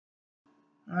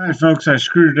Alright folks, I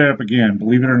screwed it up again,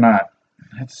 believe it or not.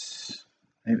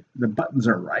 The buttons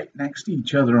are right next to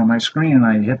each other on my screen and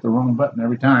I hit the wrong button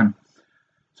every time.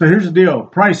 So here's the deal,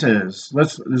 prices.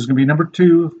 This is going to be number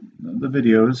 2 of the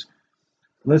videos.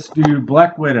 Let's do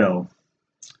Black Widow,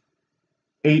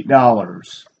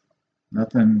 $8.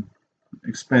 Nothing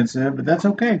expensive, but that's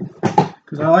okay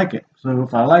because I like it. So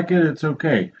if I like it, it's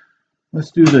okay.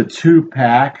 Let's do the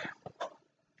 2-pack.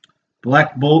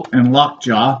 Black Bolt and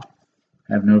Lockjaw.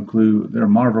 Have no clue. They're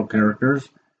Marvel characters.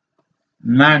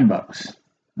 $9.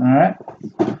 All right.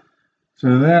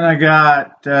 So then I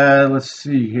got, let's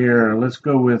see here. Let's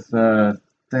go with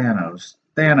Thanos.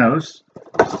 Thanos,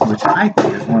 which I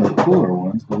think is one of the cooler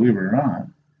ones, believe it or not,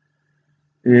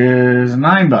 is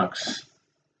 $9,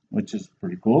 which is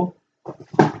pretty cool.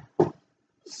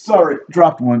 Sorry,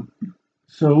 dropped one.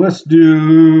 So let's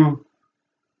do,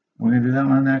 we're going to do that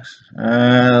one next.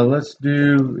 Let's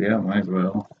do, yeah, might as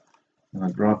well. I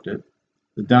dropped it.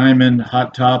 The Diamond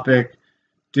Hot Topic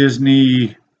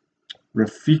Disney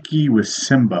Rafiki with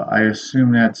Simba. I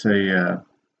assume that's a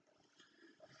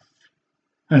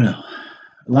I don't know,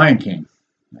 Lion King.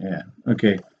 Yeah.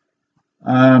 Okay.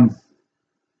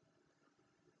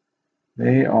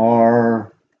 They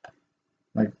are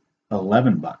like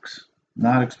 $11.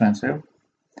 Not expensive.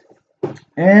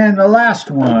 And the last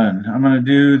one, I'm going to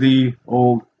do the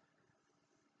old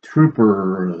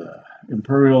Trooper.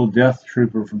 Imperial Death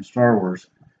Trooper from Star Wars,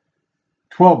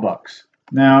 $12.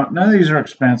 Now, none of these are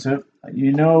expensive.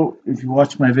 You know, if you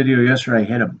watched my video yesterday, I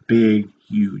had a big,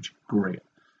 huge grail.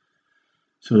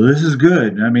 So this is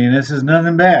good. I mean, this is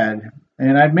nothing bad.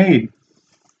 And I think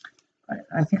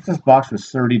this box was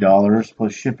 $30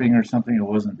 plus shipping or something. It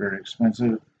wasn't very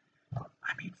expensive.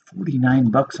 I made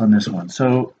 $49 on this one.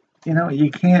 So, you know, you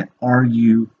can't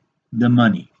argue the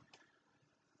money.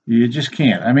 You just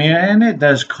can't. I mean, and it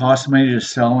does cost money to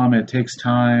sell them. It takes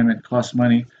time. It costs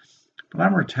money. But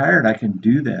I'm retired. I can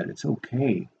do that. It's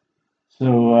okay.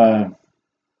 So,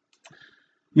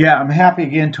 yeah, I'm happy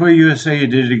again. Toy USA, you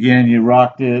did it again. You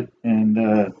rocked it. And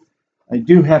I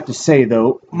do have to say,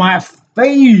 though, my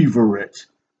favorite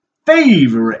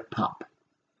pop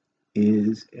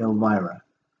is Elvira.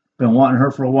 Been wanting her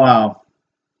for a while.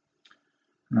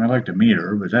 And I'd like to meet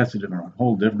her, but that's a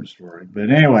whole different story.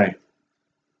 But anyway.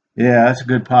 Yeah, that's a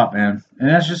good pop, man. And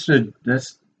that's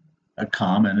a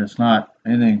common. It's not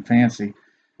anything fancy.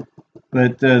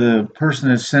 But the person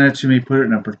that sent it to me put it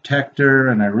in a protector,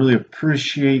 and I really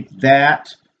appreciate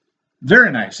that.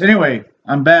 Very nice. Anyway,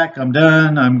 I'm back. I'm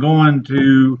done. I'm going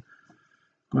to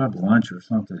go have lunch or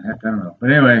something. Heck, I don't know.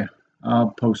 But anyway,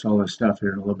 I'll post all this stuff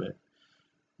here in a little bit.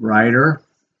 Ryder,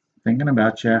 thinking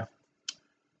about you.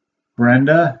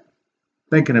 Brenda,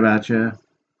 thinking about you.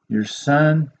 Your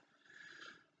son.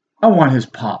 I want his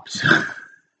pops.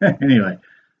 Anyway,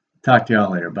 talk to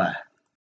y'all later. Bye.